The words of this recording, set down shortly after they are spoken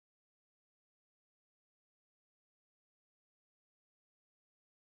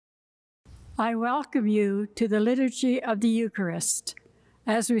I welcome you to the Liturgy of the Eucharist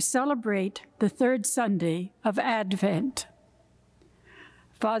as we celebrate the third Sunday of Advent.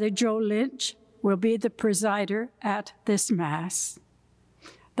 Father Joe Lynch will be the presider at this Mass.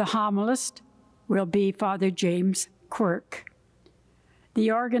 The homilist will be Father James Quirk.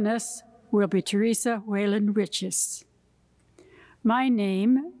 The organist will be Teresa Whalen-Riches. My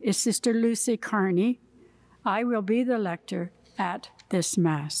name is Sister Lucy Carney. I will be the lector at this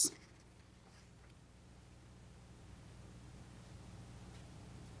Mass.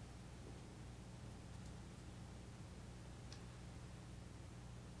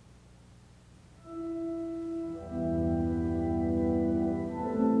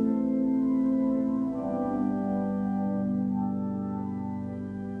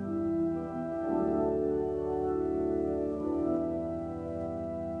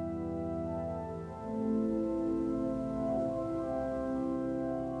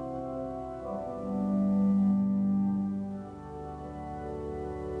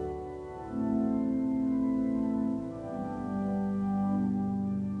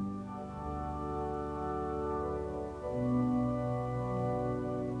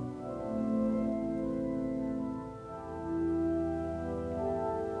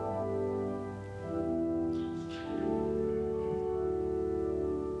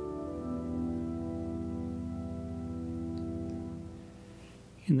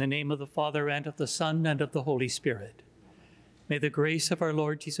 In the name of the Father, and of the Son, and of the Holy Spirit. May the grace of our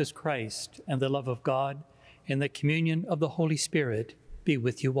Lord Jesus Christ, and the love of God, and the communion of the Holy Spirit be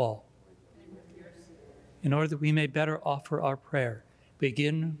with you all. In order that we may better offer our prayer,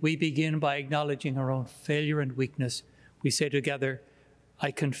 we begin by acknowledging our own failure and weakness. We say together,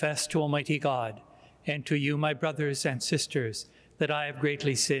 I confess to Almighty God, and to you, my brothers and sisters, that I have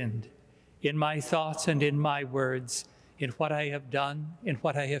greatly sinned, in my thoughts and in my words, in what I have done, in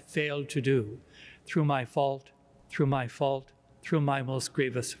what I have failed to do, through my fault, through my most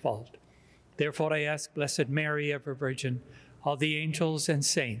grievous fault. Therefore I ask Blessed Mary, ever Virgin, all the angels and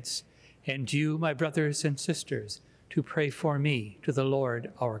saints, and you, my brothers and sisters, to pray for me to the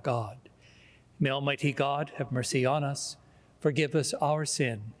Lord our God. May Almighty God have mercy on us, forgive us our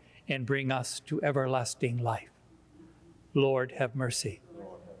sin, and bring us to everlasting life. Lord, have mercy.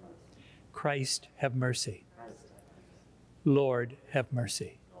 Christ, have mercy. Lord, have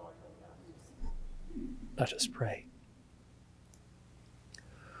mercy. Let us pray.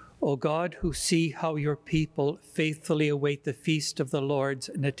 O God, who see how your people faithfully await the feast of the Lord's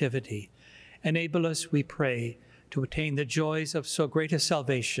nativity, enable us, we pray, to attain the joys of so great a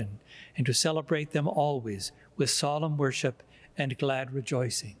salvation and to celebrate them always with solemn worship and glad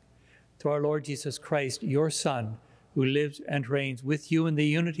rejoicing. Through our Lord Jesus Christ, your Son, who lives and reigns with you in the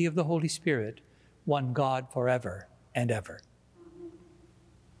unity of the Holy Spirit, one God forever and ever.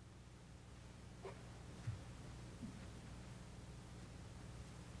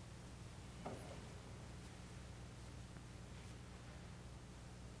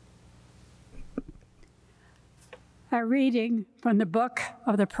 A reading from the book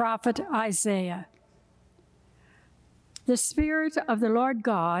of the prophet Isaiah. The Spirit of the Lord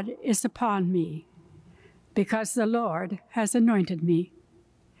God is upon me, because the Lord has anointed me.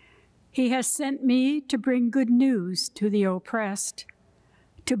 He has sent me to bring good news to the oppressed,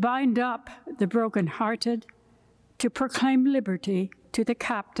 to bind up the brokenhearted, to proclaim liberty to the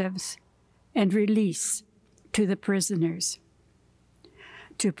captives and release to the prisoners,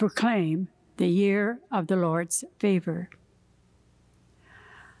 to proclaim the year of the Lord's favor.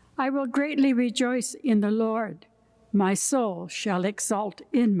 I will greatly rejoice in the Lord. My soul shall exult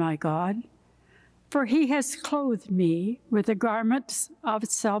in my God. For he has clothed me with the garments of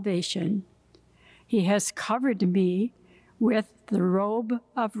salvation. He has covered me with the robe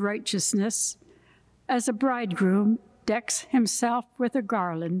of righteousness, as a bridegroom decks himself with a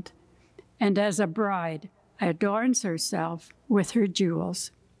garland, and as a bride adorns herself with her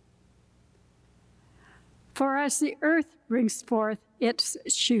jewels. For as the earth brings forth its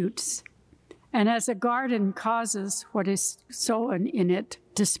shoots, and as a garden causes what is sown in it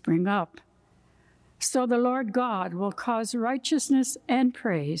to spring up, so the Lord God will cause righteousness and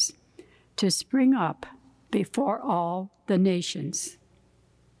praise to spring up before all the nations.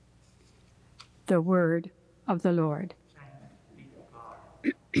 The word of the Lord.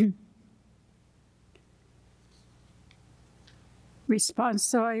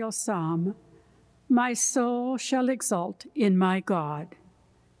 Responsorial Psalm. My soul shall exult in my God.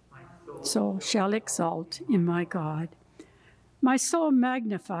 My soul shall exult in my God. My soul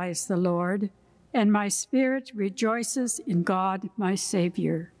magnifies the Lord, and my spirit rejoices in God my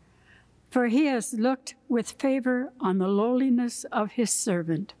Savior. For he has looked with favor on the lowliness of his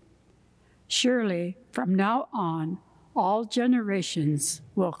servant. Surely from now on, all generations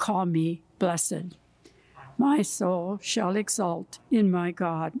will call me blessed. My soul shall exult in my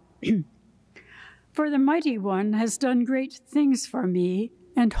God. For the Mighty One has done great things for me,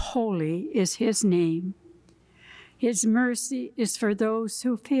 and holy is his name. His mercy is for those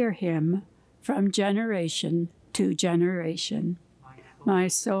who fear him from generation to generation. My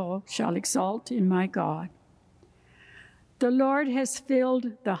soul shall exult in my God. The Lord has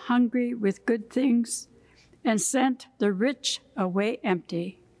filled the hungry with good things and sent the rich away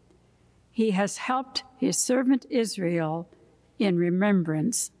empty. He has helped his servant Israel in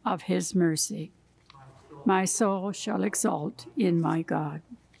remembrance of his mercy. My soul shall exult in my God.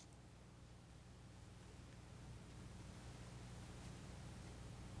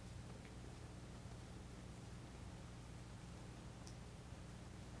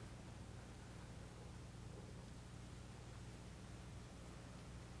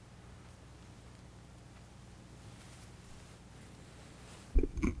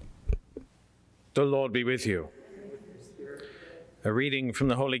 The Lord be with you. A reading from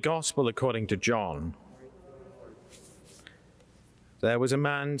the Holy Gospel according to John. There was a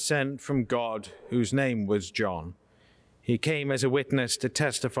man sent from God whose name was John. He came as a witness to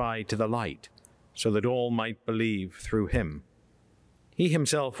testify to the light, so that all might believe through him. He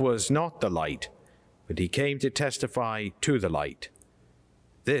himself was not the light, but he came to testify to the light.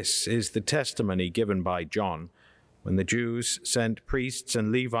 This is the testimony given by John, when the Jews sent priests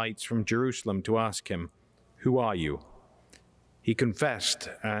and Levites from Jerusalem to ask him, "Who are you?" He confessed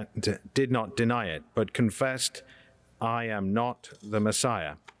and did not deny it, but confessed, "I am not the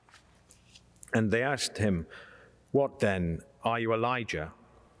Messiah." And they asked him, "What then? Are you Elijah?"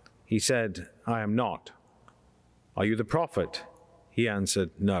 He said, "I am not." "Are you the prophet?" He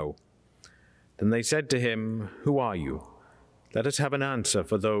answered, "No." Then they said to him, "Who are you? Let us have an answer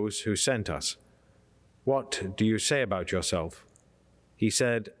for those who sent us. What do you say about yourself?" He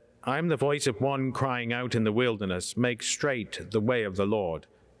said, "I am the voice of one crying out in the wilderness, 'Make straight the way of the Lord,'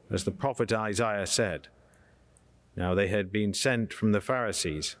 as the prophet Isaiah said." Now they had been sent from the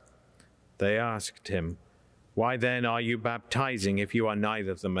Pharisees. They asked him, "Why then are you baptizing if you are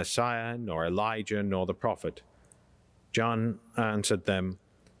neither the Messiah, nor Elijah, nor the prophet?" John answered them,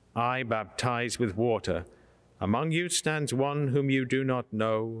 "I baptize with water. Among you stands one whom you do not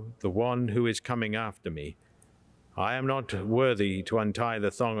know, the one who is coming after me. I am not worthy to untie the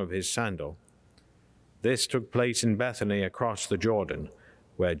thong of his sandal." This took place in Bethany across the Jordan,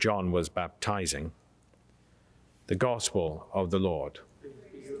 where John was baptizing. The Gospel of the Lord.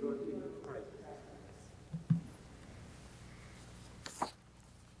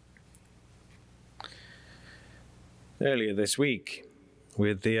 Earlier this week,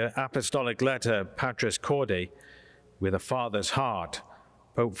 with the apostolic letter Patris Corde, with a father's heart,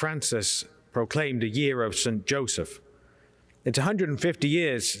 Pope Francis proclaimed a year of St. Joseph. It's 150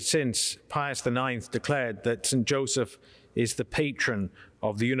 years since Pius IX declared that St. Joseph is the patron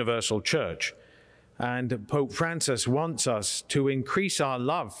of the universal church. And Pope Francis wants us to increase our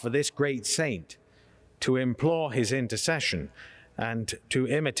love for this great saint, to implore his intercession, and to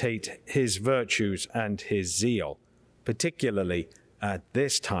imitate his virtues and his zeal, particularly at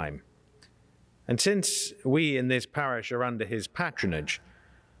this time. And since we in this parish are under his patronage,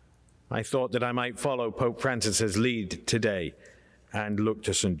 I thought that I might follow Pope Francis's lead today and look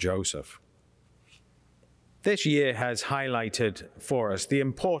to St. Joseph. This year has highlighted for us the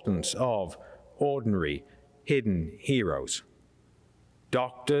importance of ordinary, hidden heroes.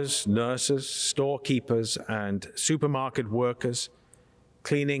 Doctors, nurses, storekeepers, and supermarket workers,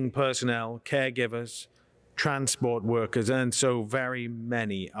 cleaning personnel, caregivers, transport workers, and so very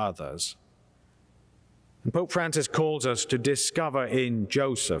many others. And Pope Francis calls us to discover in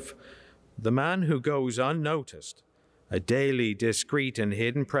Joseph the man who goes unnoticed, a daily, discreet, and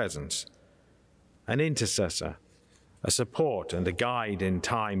hidden presence, an intercessor, a support and a guide in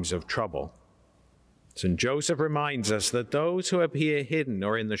times of trouble. St. Joseph reminds us that those who appear hidden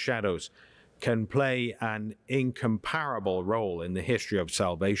or in the shadows can play an incomparable role in the history of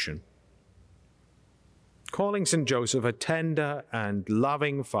salvation. Calling St. Joseph a tender and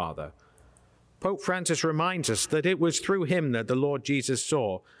loving father, Pope Francis reminds us that it was through him that the Lord Jesus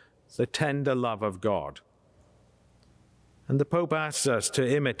saw the tender love of God. And the Pope asks us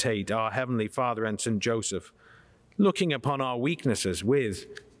to imitate our Heavenly Father and St. Joseph, looking upon our weaknesses with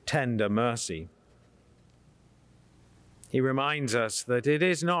tender mercy. He reminds us that it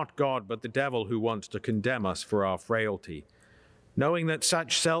is not God but the devil who wants to condemn us for our frailty, knowing that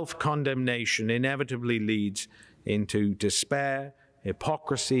such self-condemnation inevitably leads into despair,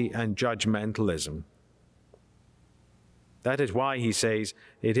 hypocrisy, and judgmentalism. That is why he says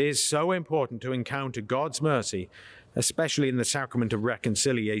it is so important to encounter God's mercy, especially in the sacrament of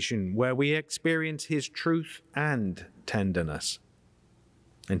reconciliation, where we experience his truth and tenderness.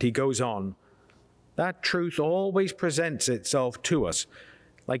 And he goes on, that truth always presents itself to us,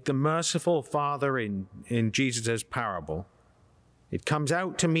 like the merciful Father in Jesus' parable. It comes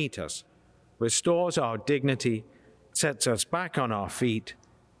out to meet us, restores our dignity, sets us back on our feet,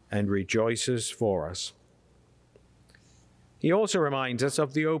 and rejoices for us. He also reminds us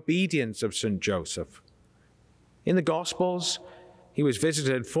of the obedience of St. Joseph. In the Gospels, he was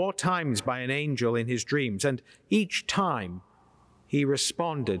visited 4 times by an angel in his dreams, and each time he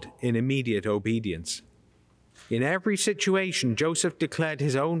responded in immediate obedience. In every situation, Joseph declared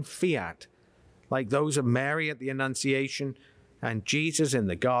his own fiat, like those of Mary at the Annunciation and Jesus in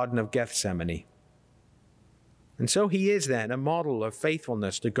the Garden of Gethsemane. And so he is then a model of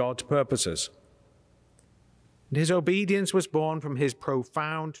faithfulness to God's purposes. And his obedience was born from his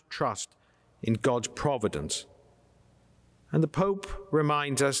profound trust in God's providence. And the Pope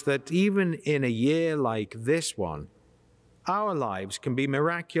reminds us that even in a year like this one, our lives can be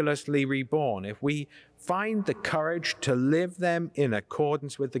miraculously reborn if we find the courage to live them in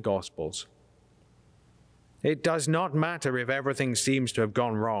accordance with the Gospels. It does not matter if everything seems to have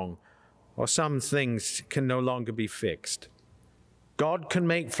gone wrong, or some things can no longer be fixed. God can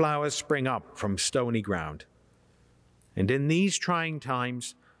make flowers spring up from stony ground. And in these trying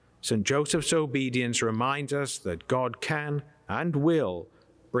times, St. Joseph's obedience reminds us that God can and will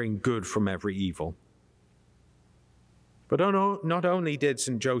bring good from every evil. But not only did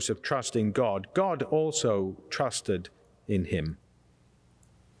St. Joseph trust in God, God also trusted in him.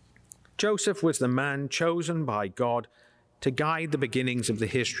 Joseph was the man chosen by God to guide the beginnings of the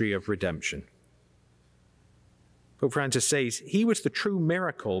history of redemption. Pope Francis says he was the true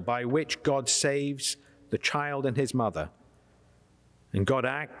miracle by which God saves the child and his mother. And God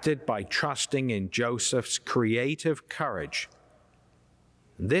acted by trusting in Joseph's creative courage.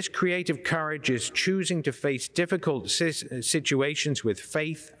 And this creative courage is choosing to face difficult situations with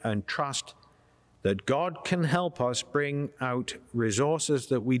faith and trust that God can help us bring out resources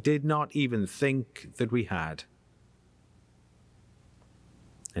that we did not even think that we had.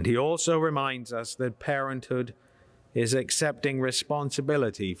 And he also reminds us that parenthood is accepting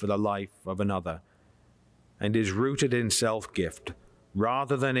responsibility for the life of another and is rooted in self-gift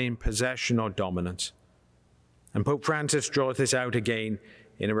rather than in possession or dominance. And Pope Francis draws this out again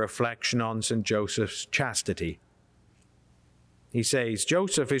in a reflection on St. Joseph's chastity. He says,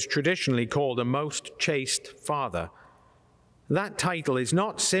 Joseph is traditionally called a most chaste father. That title is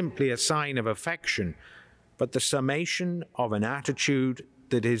not simply a sign of affection, but the summation of an attitude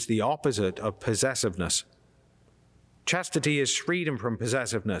that is the opposite of possessiveness. Chastity is freedom from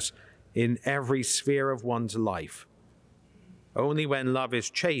possessiveness in every sphere of one's life. Only when love is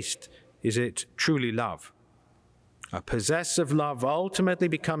chaste is it truly love. A possessive love ultimately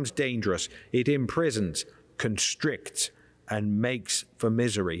becomes dangerous. It imprisons, constricts, and makes for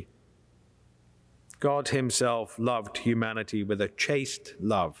misery. God himself loved humanity with a chaste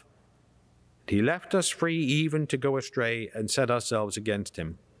love. He left us free even to go astray and set ourselves against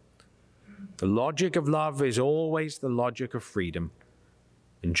him. The logic of love is always the logic of freedom.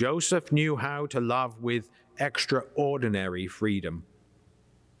 And Joseph knew how to love with extraordinary freedom.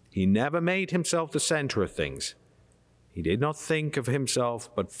 He never made himself the center of things. He did not think of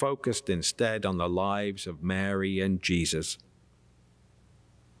himself, but focused instead on the lives of Mary and Jesus.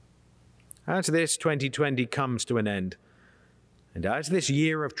 As this 2020 comes to an end, and as this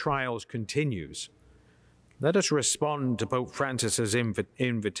year of trials continues, let us respond to Pope Francis's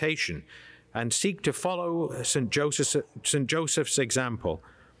invitation and seek to follow St. Joseph's example,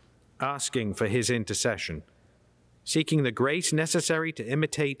 asking for his intercession, seeking the grace necessary to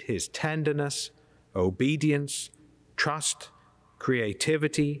imitate his tenderness, obedience, trust,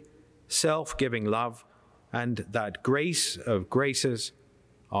 creativity, self-giving love, and that grace of graces,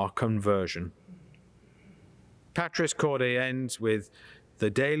 our conversion. Patris Corde ends with the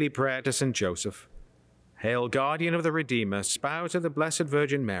daily prayer to St. Joseph. Hail, guardian of the Redeemer, spouse of the Blessed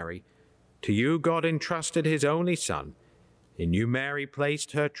Virgin Mary, to you God entrusted his only Son. In you Mary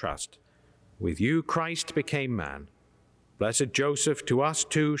placed her trust. With you Christ became man. Blessed Joseph, to us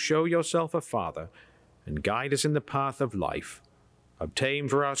too show yourself a father, and guide us in the path of life. Obtain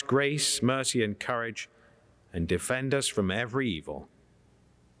for us grace, mercy, and courage, and defend us from every evil.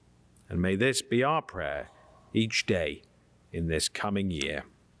 And may this be our prayer each day in this coming year.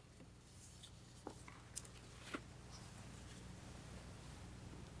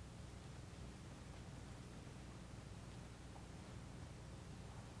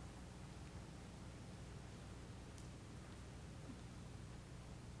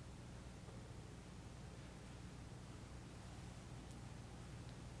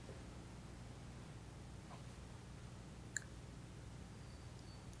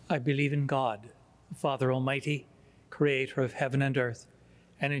 I believe in God, the Father Almighty, creator of heaven and earth,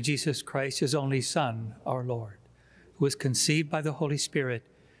 and in Jesus Christ, his only Son, our Lord, who was conceived by the Holy Spirit,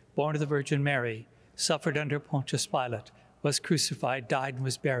 born of the Virgin Mary, suffered under Pontius Pilate, was crucified, died, and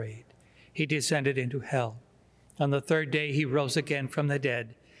was buried. He descended into hell. On the third day he rose again from the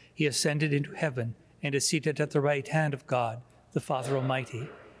dead. He ascended into heaven and is seated at the right hand of God, the Father Almighty.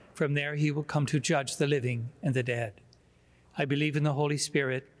 From there he will come to judge the living and the dead. I believe in the Holy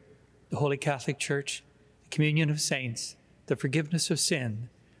Spirit, the Holy Catholic Church, the communion of saints, the forgiveness of sin,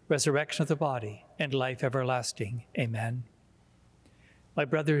 resurrection of the body, and life everlasting. Amen. My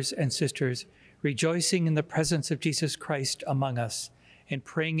brothers and sisters, rejoicing in the presence of Jesus Christ among us and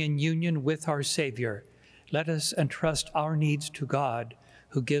praying in union with our Savior, let us entrust our needs to God,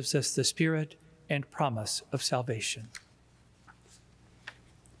 who gives us the Spirit and promise of salvation.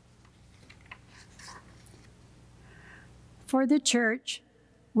 For the Church,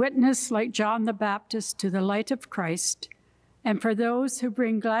 witness like John the Baptist to the light of Christ, and for those who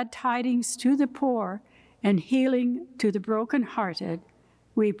bring glad tidings to the poor and healing to the brokenhearted,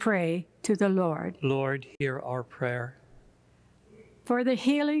 we pray to the Lord. Lord, hear our prayer. For the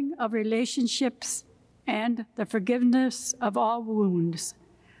healing of relationships and the forgiveness of all wounds,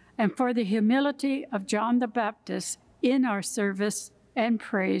 and for the humility of John the Baptist in our service and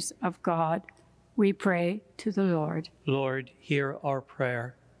praise of God, we pray to the Lord. Lord, hear our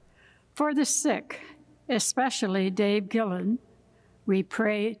prayer. For the sick, especially Dave Gillen, we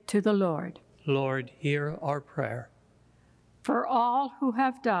pray to the Lord. Lord, hear our prayer. For all who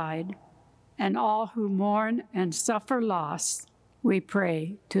have died and all who mourn and suffer loss, we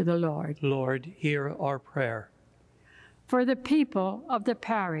pray to the Lord. Lord, hear our prayer. For the people of the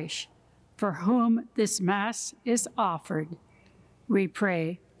parish for whom this Mass is offered, we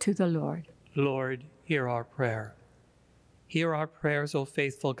pray to the Lord. Lord, hear our prayer. Hear our prayers, O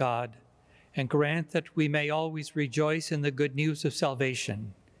faithful God, and grant that we may always rejoice in the good news of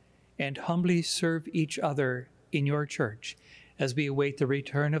salvation and humbly serve each other in your church as we await the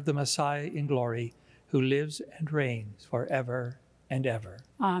return of the Messiah in glory, who lives and reigns forever and ever.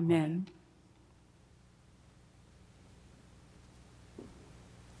 Amen.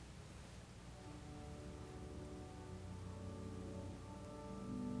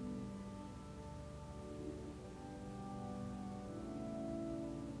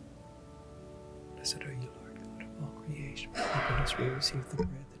 Blessed are you, Lord, God of all creation. Let us receive the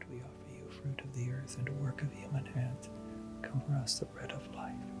bread that we offer you, fruit of the earth and a work of human hands. Come for us the bread of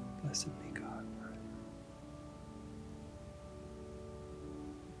life. Blessed be God forever.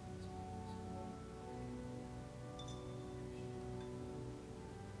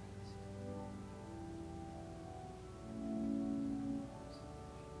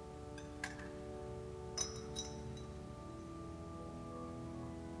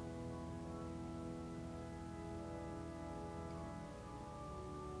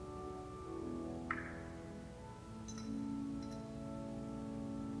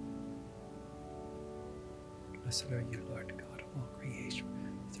 Blessed are you, Lord, God of all creation.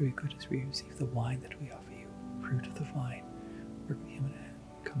 Through your goodness we receive the wine that we offer you, fruit of the vine, work of human hand,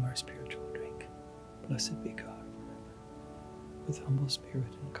 come our spiritual drink. Blessed be God forever. With humble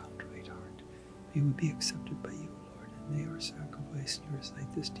spirit and contrite heart, may we be accepted by you, Lord, and may our sacrifice in your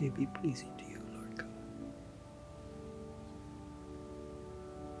sight this day be pleasing to you, Lord God.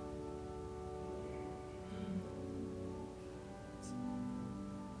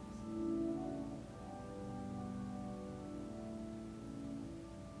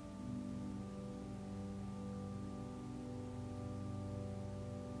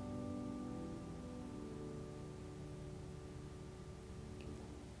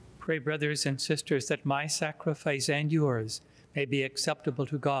 Pray, brothers and sisters, that my sacrifice and yours may be acceptable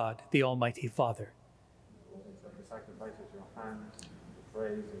to God, the Almighty Father. Accept the sacrifices of your hands, the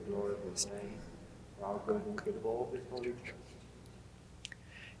praise and glory of his name, for our good and good of all his holy church.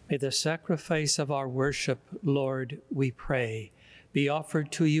 May the sacrifice of our worship, Lord, we pray, be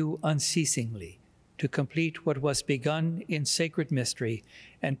offered to you unceasingly, to complete what was begun in sacred mystery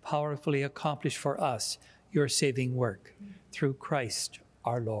and powerfully accomplish for us your saving work, through Christ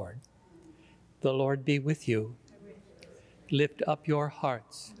our Lord. The Lord be with you. Lift up your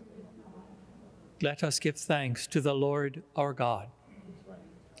hearts. Let us give thanks to the Lord our God.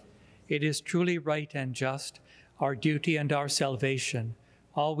 It is truly right and just, our duty and our salvation,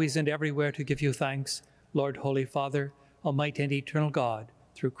 always and everywhere to give you thanks, Lord, Holy Father, Almighty and eternal God,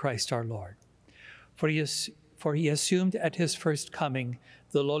 through Christ our Lord. For he assumed at his first coming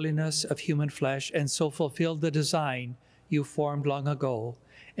the lowliness of human flesh, and so fulfilled the design you formed long ago,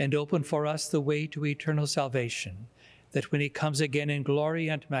 and opened for us the way to eternal salvation. that when he comes again in glory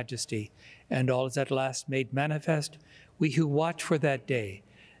and majesty, and all is at last made manifest, we who watch for that day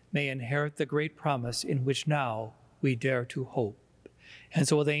may inherit the great promise in which now we dare to hope. And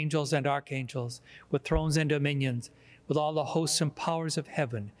so with angels and archangels, with thrones and dominions, with all the hosts and powers of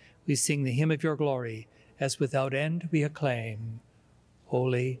heaven, we sing the hymn of your glory, as without end we acclaim,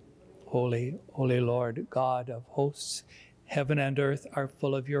 Holy, holy, holy Lord, God of hosts, heaven and earth are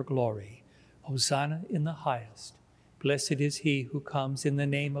full of your glory. Hosanna in the highest. Blessed is he who comes in the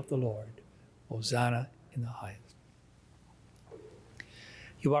name of the Lord. Hosanna in the highest.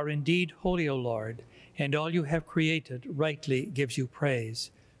 You are indeed holy, O Lord, and all you have created rightly gives you praise.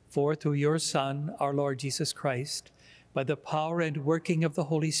 For through your Son, our Lord Jesus Christ, by the power and working of the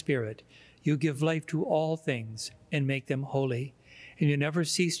Holy Spirit, you give life to all things and make them holy. And you never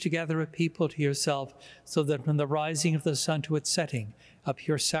cease to gather a people to yourself, so that from the rising of the sun to its setting, a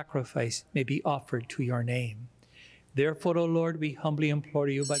pure sacrifice may be offered to your name. Therefore, O Lord, we humbly implore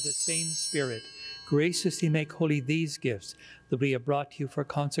you by the same Spirit, graciously make holy these gifts that we have brought to you for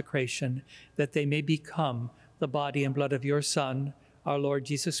consecration, that they may become the body and blood of your Son, our Lord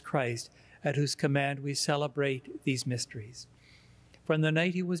Jesus Christ, at whose command we celebrate these mysteries. For in the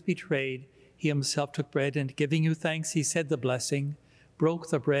night he was betrayed, he himself took bread, and giving you thanks, he said the blessing, broke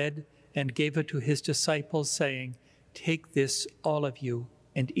the bread, and gave it to his disciples, saying, Take this, all of you,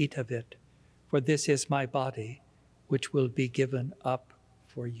 and eat of it, for this is my body, which will be given up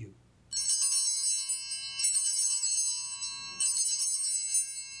for you.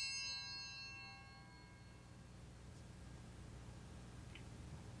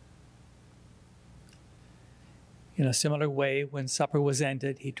 In a similar way, when supper was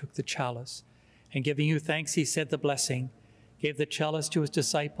ended, he took the chalice, and giving you thanks, he said the blessing, gave the chalice to his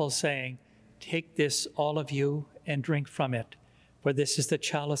disciples, saying, Take this, all of you, and drink from it, for this is the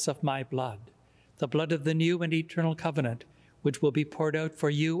chalice of my blood, the blood of the new and eternal covenant, which will be poured out for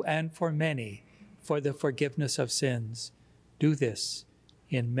you and for many for the forgiveness of sins. Do this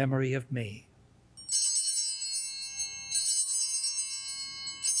in memory of me.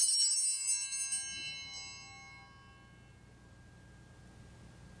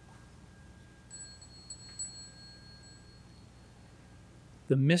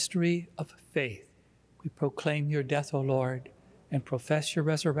 The mystery of faith. We proclaim your death, O Lord, and profess your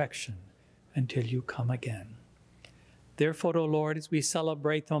resurrection until you come again. Therefore, O Lord, as we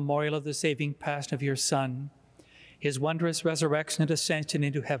celebrate the memorial of the saving passion of your Son, his wondrous resurrection and ascension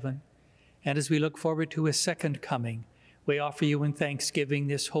into heaven, and as we look forward to his second coming, we offer you in thanksgiving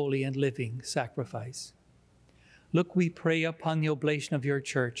this holy and living sacrifice. Look, we pray, upon the oblation of your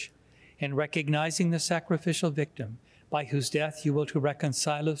church, and recognizing the sacrificial victim, by whose death you will to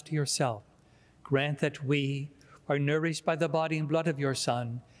reconcile us to yourself, grant that we are nourished by the body and blood of your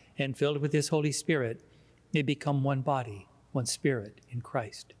Son, and filled with his Holy Spirit, may become one body, one spirit in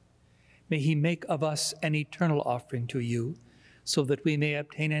Christ. May he make of us an eternal offering to you, so that we may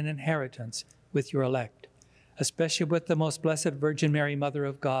obtain an inheritance with your elect, especially with the most blessed Virgin Mary, Mother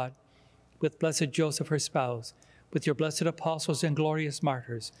of God, with blessed Joseph, her spouse, with your blessed apostles and glorious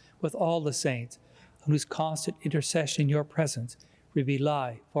martyrs, with all the saints, on whose constant intercession in your presence we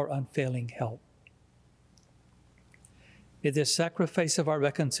rely for unfailing help. May this sacrifice of our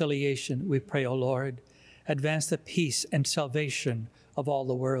reconciliation, we pray, O Lord, advance the peace and salvation of all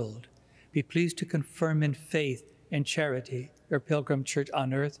the world. Be pleased to confirm in faith and charity your pilgrim church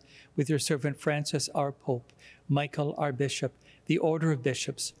on earth, with your servant Francis, our Pope, Michael, our Bishop, the order of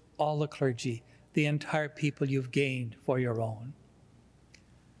bishops, all the clergy, the entire people you've gained for your own.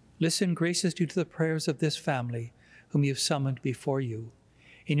 Listen graciously to the prayers of this family, whom you've summoned before you.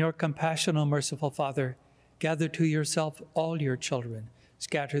 In your compassion, O merciful Father, gather to yourself all your children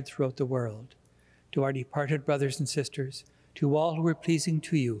scattered throughout the world. To our departed brothers and sisters, to all who are pleasing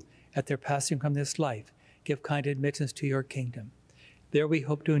to you at their passing from this life, give kind admittance to your kingdom. There we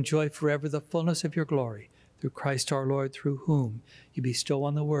hope to enjoy forever the fullness of your glory, through Christ our Lord, through whom you bestow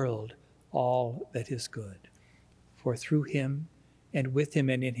on the world all that is good. For through him, and with him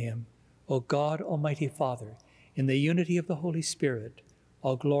and in him, O God, Almighty Father, in the unity of the Holy Spirit,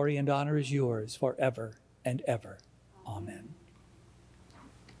 all glory and honor is yours forever and ever. Amen.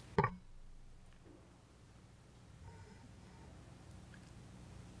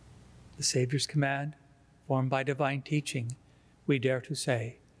 The Savior's command, formed by divine teaching, we dare to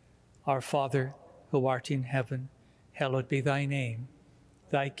say, Our Father, who art in heaven, hallowed be thy name.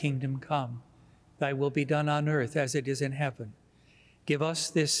 Thy kingdom come, thy will be done on earth as it is in heaven. Give us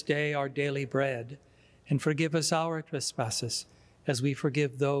this day our daily bread, and forgive us our trespasses, as we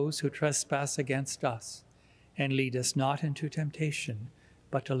forgive those who trespass against us. And lead us not into temptation,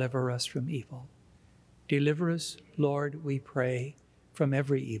 but deliver us from evil. Deliver us, Lord, we pray, from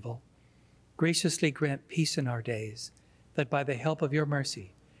every evil. Graciously grant peace in our days, that by the help of your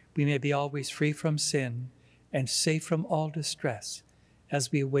mercy we may be always free from sin and safe from all distress,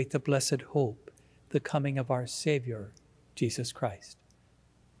 as we await the blessed hope, the coming of our Savior, Jesus Christ.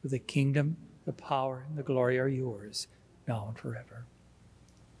 For the kingdom, the power, and the glory are yours, now and forever.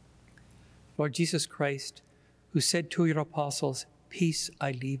 Lord Jesus Christ, who said to your apostles, "Peace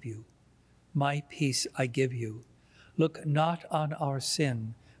I leave you, my peace I give you," look not on our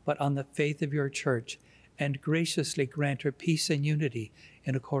sin, but on the faith of your church, and graciously grant her peace and unity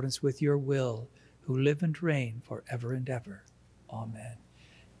in accordance with your will, who live and reign forever and ever. Amen.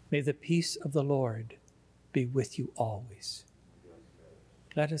 May the peace of the Lord be with you always.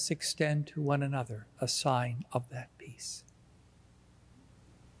 Let us extend to one another a sign of that peace.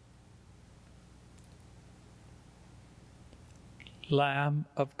 Lamb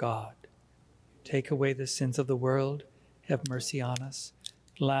of God, take away the sins of the world, have mercy on us.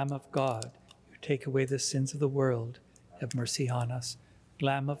 Lamb of God, you take away the sins of the world, have mercy on us.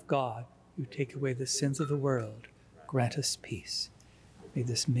 Lamb of God, you take away the sins of the world, grant us peace. May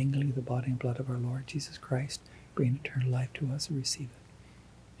this mingling of the body and blood of our Lord Jesus Christ bring eternal life to us and receive it.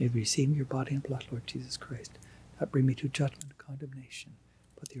 May we receive your body and blood, Lord Jesus Christ, not bring me to judgment and condemnation,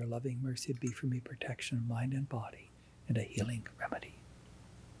 but your loving mercy be for me protection of mind and body and a healing remedy.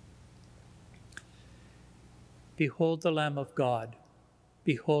 Behold the Lamb of God.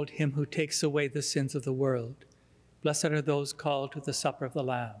 Behold him who takes away the sins of the world. Blessed are those called to the supper of the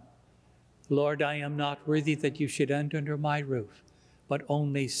Lamb. Lord, I am not worthy that you should enter under my roof, but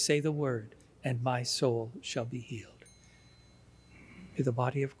only say the word, and my soul shall be healed. May the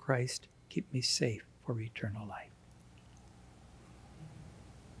body of Christ keep me safe for eternal life.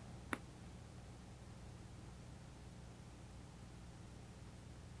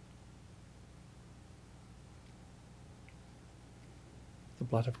 The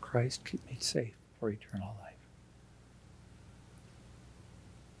blood of Christ keep me safe for eternal life.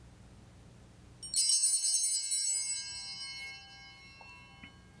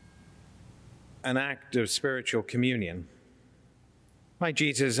 An act of spiritual communion. My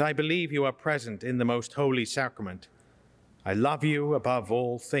Jesus, I believe you are present in the most holy sacrament. I love you above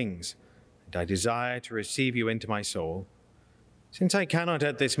all things, and I desire to receive you into my soul. Since I cannot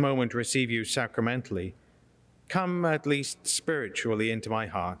at this moment receive you sacramentally, come at least spiritually into my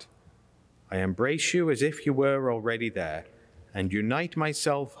heart. I embrace you as if you were already there, and unite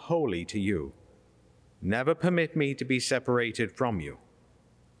myself wholly to you. Never permit me to be separated from you.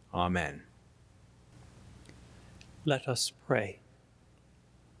 Amen. Let us pray.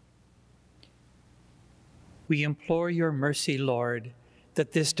 We implore your mercy, Lord,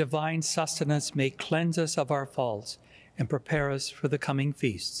 that this divine sustenance may cleanse us of our faults and prepare us for the coming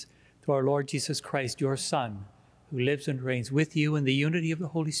feasts. Through our Lord Jesus Christ, your Son, who lives and reigns with you in the unity of the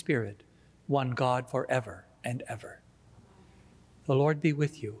Holy Spirit, one God forever and ever. The Lord be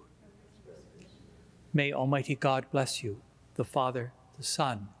with you. May Almighty God bless you, the Father, the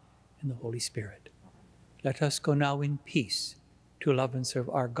Son, and the Holy Spirit. Let us go now in peace to love and serve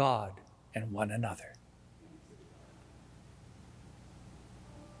our God and one another.